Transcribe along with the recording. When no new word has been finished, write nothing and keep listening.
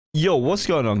Yo, what's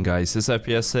going on, guys? It's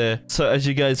FPS here. So as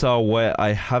you guys are aware,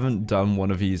 I haven't done one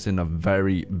of these in a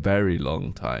very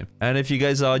long time. And if you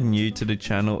guys are new to the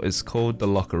channel, it's called the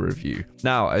Locker Review.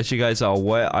 Now, as you guys are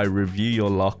aware, I review your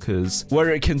lockers, where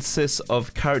it consists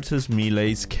of characters,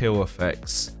 melees, kill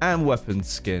effects, and weapon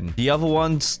skin. The other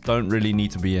ones don't really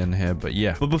need to be in here, but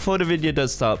yeah. But before the video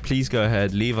does start, please go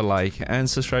ahead, leave a like, and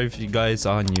subscribe if you guys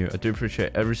are new. I do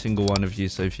appreciate every single one of you,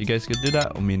 so if you guys could do that,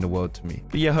 it will mean the world to me.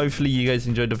 But yeah, hopefully you guys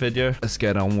enjoyed the video. Let's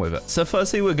get on with it. So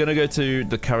firstly, we're gonna go to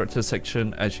the character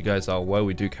section. As you guys are aware,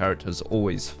 we do characters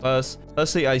always first.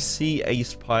 Firstly, I see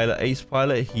Ace Pilot. Ace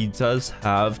Pilot, he does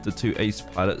have the 2 Ace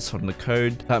Pilots from the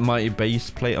code. That mighty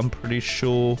base plate, I'm pretty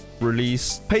sure,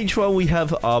 released. Page 1, we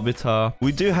have Arbiter.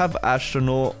 We do have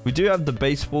Astronaut. We do have the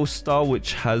baseball star,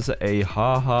 which has a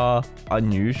haha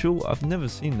unusual. I've never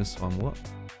seen this one. What?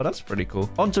 But that's pretty cool.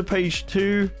 On to page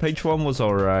 2. Page 1 was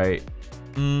alright.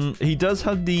 He does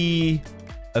have the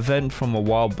event from a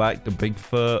while back, the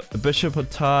Bigfoot, the Bishop of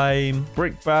Time,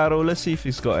 Brick Battle. Let's see if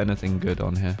he's got anything good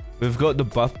on here. We've got the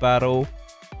Buff Battle.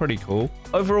 Pretty cool.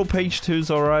 Overall, page 2 is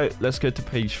alright. Let's go to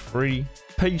page 3.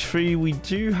 Page 3, we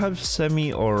do have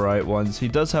semi alright ones. He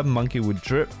does have Monkey with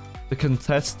Drip. The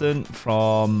contestant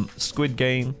from Squid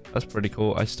Game. That's pretty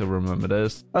cool. I still remember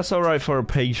this. That's alright for a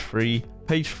page 3.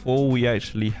 Page 4, we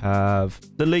actually have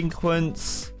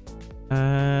Delinquents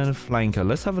and Flanker.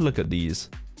 Let's have a look at these.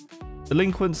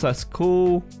 Delinquents, that's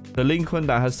cool. Delinquent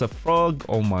that has the frog.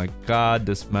 Oh my god,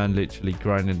 this man literally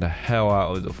grinding the hell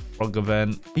out of the frog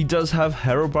event. He does have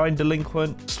Herobrine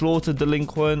Delinquent, Slaughter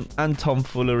Delinquent, and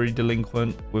Tomfoolery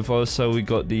Delinquent. We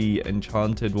got the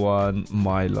Enchanted one,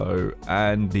 Milo,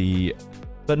 and the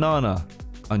Banana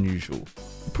Unusual.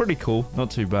 Pretty cool, not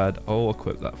too bad. I'll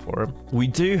equip that for him. We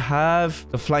do have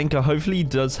the Flanker. Hopefully he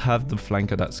does have the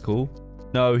Flanker, that's cool.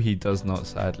 No, he does not,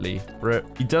 sadly.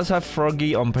 RIP. He does have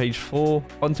Froggy on page 4.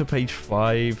 On to page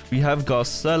 5. We have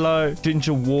Garcello,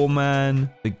 Ginger Warman,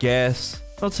 The Guess.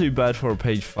 Not too bad for a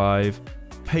page 5.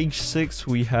 Page 6,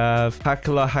 we have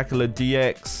Hackler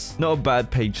DX. Not a bad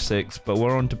page 6, but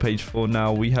we're on to page 4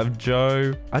 now. We have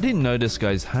Joe. I didn't know this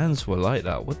guy's hands were like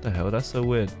that. What the hell? That's so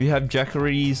weird. We have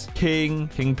Jackaries,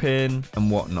 Kingpin,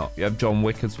 and whatnot. We have John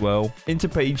Wick as well. Into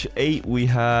page 8, we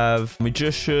have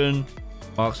Magician,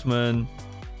 Marksman,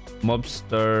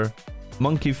 Mobster,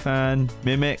 Monkey Fan,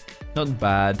 Mimic. Not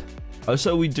bad.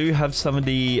 Also, we do have some of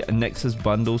the Nexus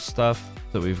bundle stuff.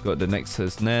 So we've got the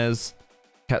Nexus Nez,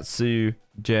 Katsu,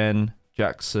 Jen,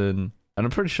 Jackson, and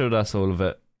I'm pretty sure that's all of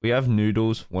it. We have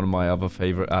Noodles, one of my other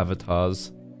favorite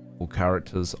avatars or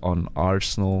characters on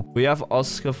Arsenal. We have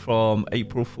Oscar from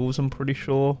April Fools, I'm pretty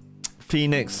sure.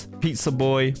 Phoenix, Pizza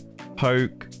Boy,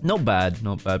 Poke. Not bad,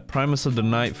 not bad. Primus of the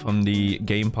Night from the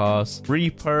Game Pass.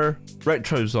 Reaper,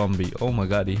 Retro Zombie. Oh my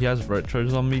god, he has Retro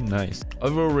Zombie. Nice.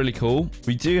 Overall, really cool.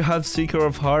 We do have Seeker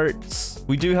of Hearts.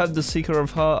 We do have the Seeker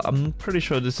of Heart. I'm pretty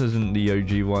sure this isn't the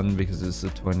OG one because it's the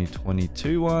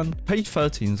 2022 one. Page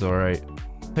 13 is alright.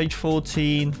 Page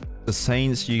 14, the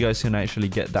Saints. You guys can actually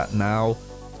get that now.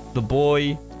 The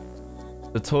Boy,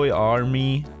 the Toy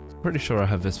Army. Pretty sure I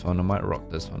have this one. I might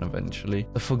rock this one eventually.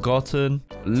 The Forgotten,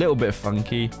 a little bit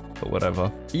funky, but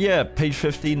whatever. Yeah, page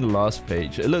 15, the last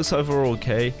page. It looks overall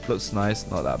okay. Looks nice,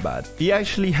 not that bad. He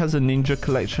actually has a ninja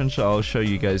collection, so I'll show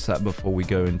you guys that before we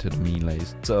go into the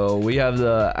melees. So we have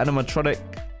the animatronic,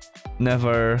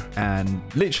 Never, and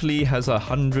literally has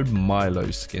 100 Milo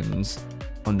skins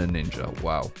on the ninja.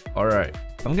 Wow. All right.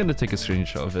 I'm going to take a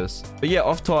screenshot of this. But yeah,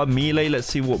 off to our melee. Let's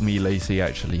see what melees he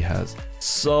actually has.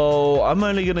 So I'm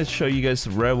only going to show you guys the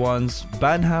rare ones.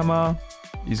 Banhammer.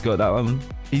 He's got that one.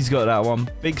 He's got that one.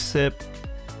 Big Sip.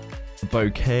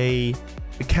 Bouquet.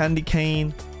 The Candy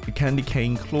Cane. The Candy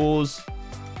Cane Claws.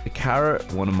 The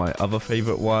Carrot. One of my other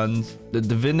favorite ones. The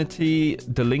Divinity.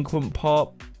 Delinquent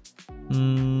Pop.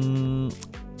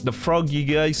 The Frog. You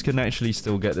guys can actually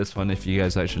still get this one if you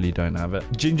guys actually don't have it.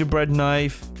 Gingerbread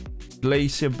Knife.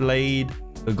 Glacier Blade.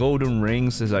 The Golden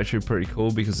Rings is actually pretty cool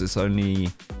because it's only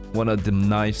one of the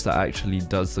knives that actually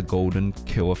does the golden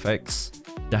kill effects.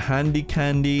 The Handy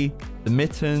Candy, the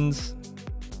Mittens,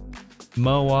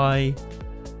 Moai,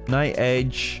 Night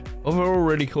Edge. Overall,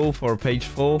 really cool for a page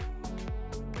 4.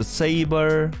 The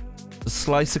Saber, the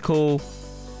Sliceable,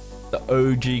 the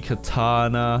OG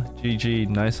Katana. GG,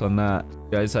 nice on that.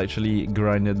 Guys actually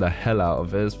grinded the hell out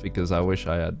of this because I wish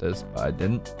I had this, but I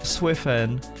didn't. Swift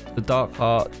End, the Dark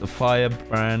Heart, the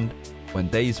Firebrand, When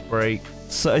Days Break.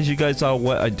 So as you guys are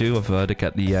aware, I do a verdict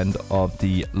at the end of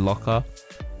the locker,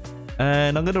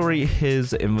 and I'm gonna rate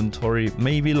his inventory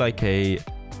maybe like a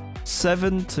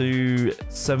 7 to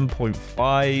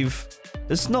 7.5.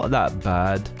 It's not that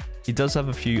bad. He does have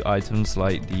a few items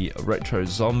like the retro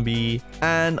zombie,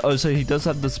 and also he does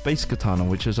have the space katana,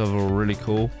 which is overall really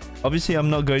cool. Obviously, I'm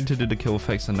not going to do the kill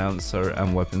effects announcer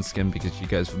and weapon skin because you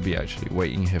guys would be actually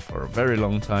waiting here for a very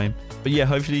long time. But yeah,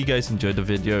 hopefully you guys enjoyed the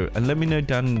video, and let me know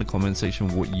down in the comment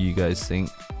section what you guys think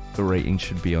the rating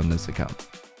should be on this account.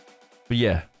 But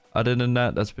yeah, other than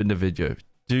that, that's been the video.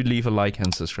 Do leave a like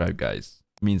and subscribe, guys.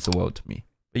 It means the world to me.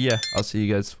 But yeah, I'll see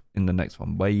you guys in the next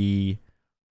one. Bye.